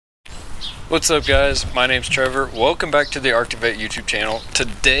What's up guys, my name's Trevor. Welcome back to the Vette YouTube channel.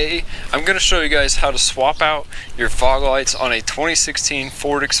 Today I'm going to show you guys how to swap out your fog lights on a 2016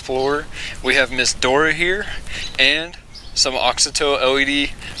 Ford Explorer. We have Miss Dora here and some AUXITO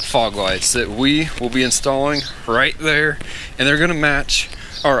LED fog lights that we will be installing right there, and they're going to match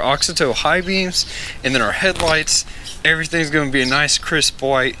our AUXITO high beams and then our headlights. Everything's going to be a nice crisp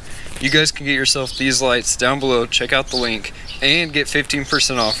white. You guys can get yourself these lights down below. Check out the link and get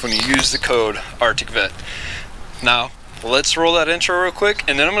 15% off when you use the code ARCTICVETTE. Now, let's roll that intro real quick,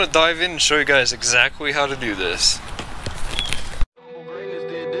 and then I'm going to dive in and show you guys exactly how to do this.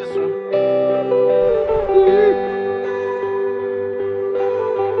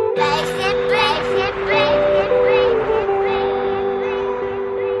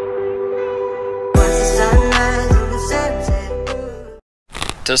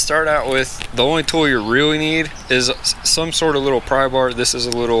 To start out with, the only tool you really need is some sort of little pry bar. This is a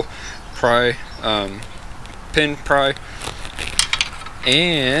little pry, pin pry.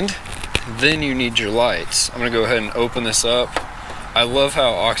 And then you need your lights. I'm gonna go ahead and open this up. I love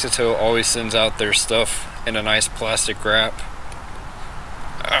how AUXITO always sends out their stuff in a nice plastic wrap.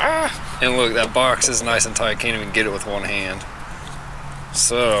 And look, that box is nice and tight. Can't even get it with one hand.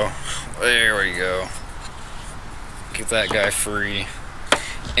 So, there we go. Get that guy free.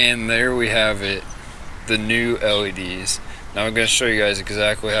 And there we have it, the new LEDs. Now I'm going to show you guys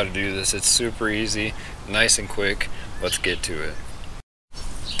exactly how to do this. It's super easy, nice and quick. Let's get to it.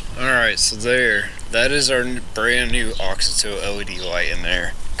 Alright, so that is our brand new AUXITO LED light in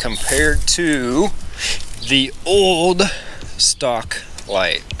there, compared to the old stock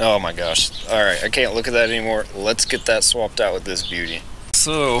light. Oh my gosh. Alright, I can't look at that anymore. Let's get that swapped out with this beauty.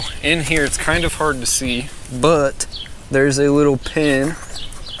 So in here it's kind of hard to see, but there's a little pin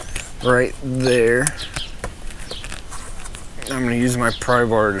right there. I'm going to use my pry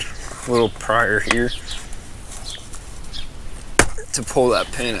bar, little prier here, to pull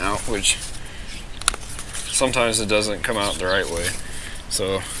that pin out, which sometimes it doesn't come out the right way.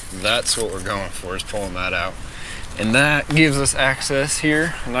 So that's what we're going for, is pulling that out. And that gives us access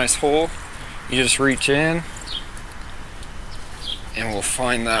here, a nice hole. You just reach in and we'll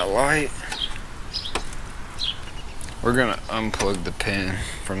find that light. We're gonna unplug the pin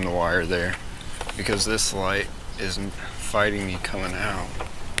from the wire there because this light isn't fighting me coming out.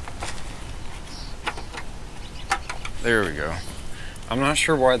 There we go. I'm not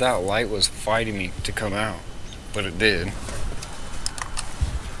sure why that light was fighting me to come out, but it did.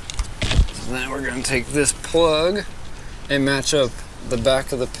 So then we're gonna take this plug and match up the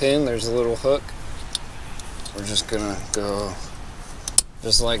back of the pin. There's a little hook. We're just gonna go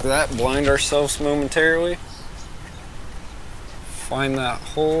just like that, blind ourselves momentarily. Find that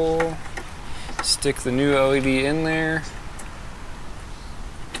hole, stick the new LED in there.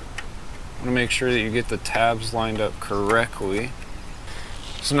 I want to make sure that you get the tabs lined up correctly.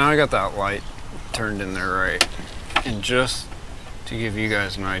 So now I got that light turned in there right. And just to give you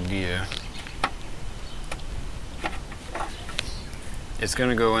guys an idea, it's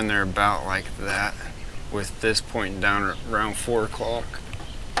going to go in there about like that, with this pointing down around 4 o'clock,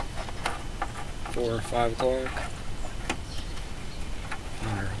 4 or 5 o'clock.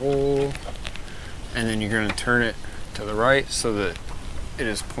 Hole, and then you're going to turn it to the right so that it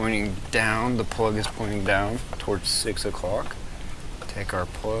is pointing down, the plug is pointing down towards 6 o'clock. Take our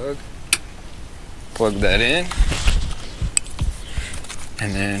plug that in,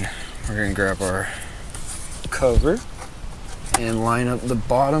 and then we're going to grab our cover and line up the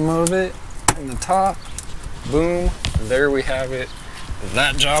bottom of it and the top. Boom, there we have it.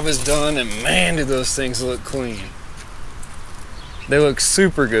 That job is done, and man, do those things look clean. They look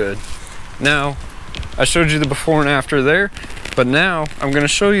super good. Now, I showed you the before and after there, but now I'm going to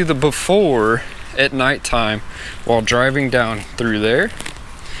show you the before at nighttime while driving down through there,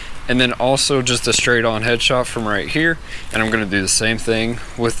 and then also just a straight on headshot from right here, and I'm going to do the same thing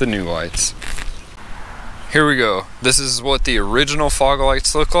with the new lights. Here we go. This is what the original fog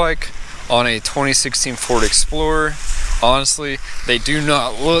lights look like on a 2016 Ford Explorer. Honestly, they do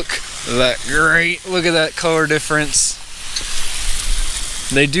not look that great. Look at that color difference.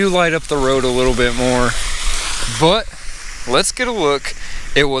 They do light up the road a little bit more, but let's get a look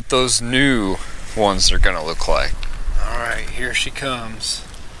at what those new ones are gonna look like. All right, here she comes.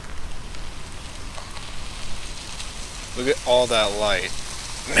 Look at all that light.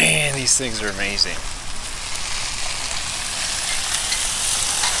 Man, these things are amazing.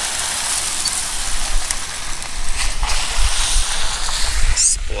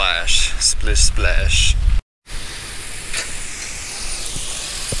 Splash, splish splash.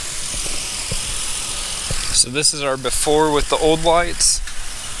 So this is our before with the old lights.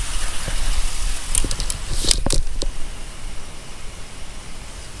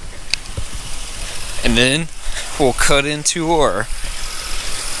 And then we'll cut into our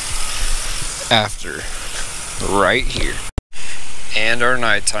after right here. And our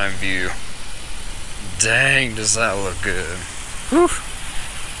nighttime view. Dang, does that look good. Whew.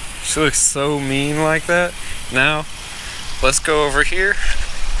 She looks so mean like that. Now, let's go over here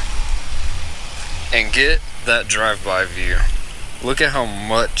and get that drive-by view. Look at how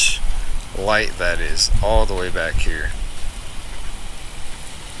much light that is all the way back here.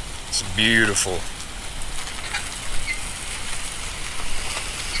 It's beautiful.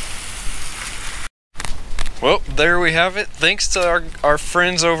 Well, there we have it. Thanks to our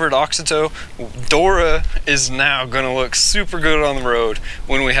friends over at AUXITO, Dora is now gonna look super good on the road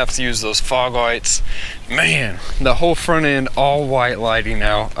when we have to use those fog lights. Man, the whole front end all white lighting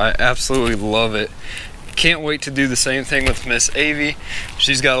now. I absolutely love it. Can't wait to do the same thing with Miss Avi.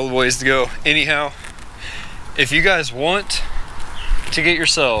 She's got a little ways to go. Anyhow, if you guys want to get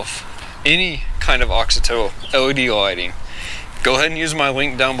yourself any kind of AUXITO LED lighting, go ahead and use my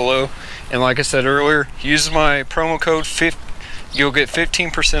link down below. And like I said earlier, use my promo code you'll get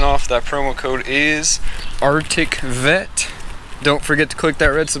 15% off. That promo code is Arctic Vet. Don't forget to click that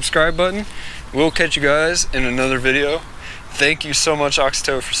red subscribe button. We'll catch you guys in another video. Thank you so much,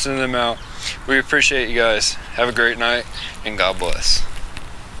 AUXITO, for sending them out. We appreciate you guys. Have a great night, and God bless.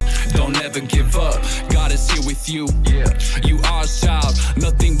 Don't ever give up, God is here with you. You are a child,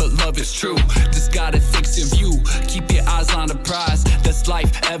 nothing but love is true. Just got it fixed in view. Keep your eyes on the prize. That's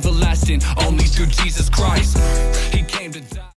life everlasting, only through Jesus Christ. He came to die.